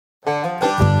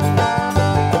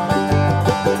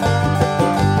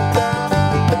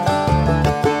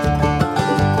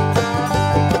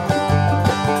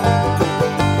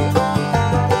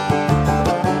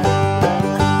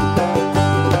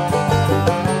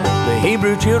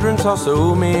Hebrew children saw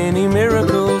so many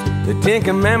miracles, the 10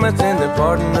 Commandments and the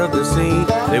pardon of the sea.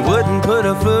 They wouldn't put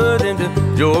a foot into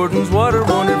Jordan's water,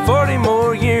 wanted 40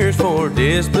 more years for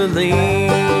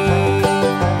disbelief.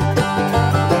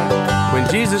 When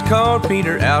Jesus called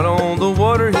Peter out on the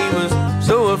water, he was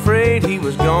so afraid he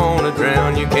was gonna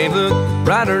drown. You can't look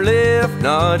right or left,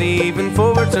 not even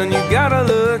forward, son. You gotta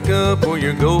look up or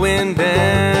you're going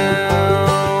down.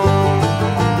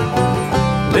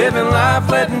 Living life,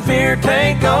 letting fear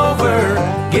take over,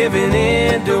 giving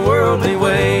in to worldly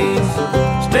ways.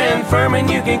 Stand firm and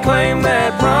you can claim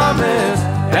that promise.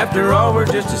 After all, we're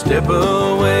just a step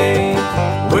away.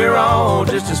 We're all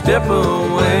just a step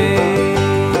away.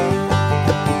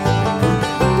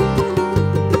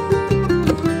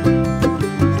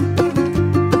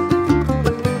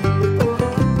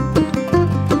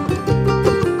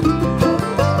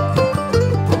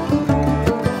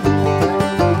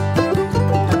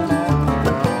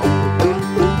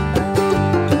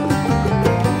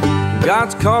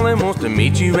 God's calling, wants to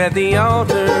meet you at the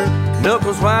altar,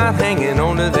 knuckles white hanging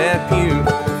onto that pew.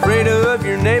 Afraid of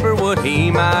your neighbor, what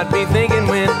he might be thinking,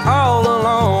 when all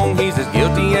along he's as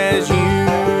guilty as you.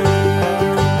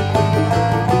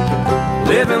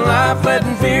 Living life,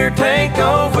 letting fear take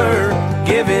over,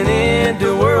 giving in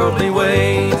to worldly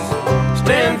ways.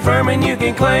 Stand firm and you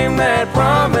can claim that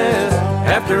promise.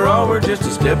 After all, we're just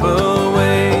a step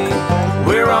away.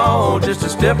 We're all just a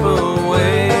step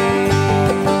away.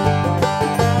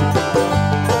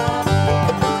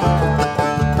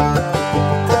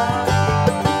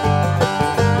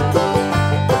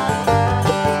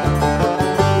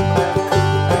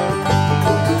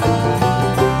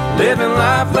 Living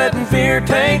life, letting fear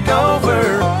take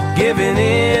over, giving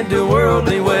in to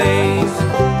worldly ways.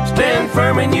 Stand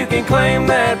firm and you can claim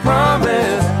that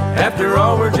promise. After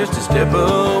all, we're just a step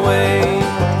away.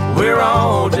 We're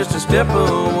all just a step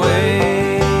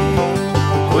away.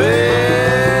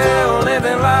 Well,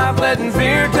 living life, letting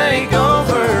fear take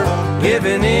over,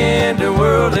 giving in to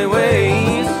worldly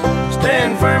ways.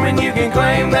 Stand firm and you can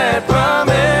claim that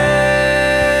promise.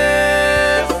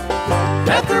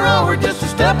 After all, we're just a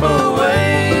step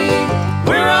away.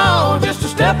 We're all just a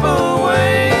step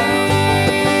away.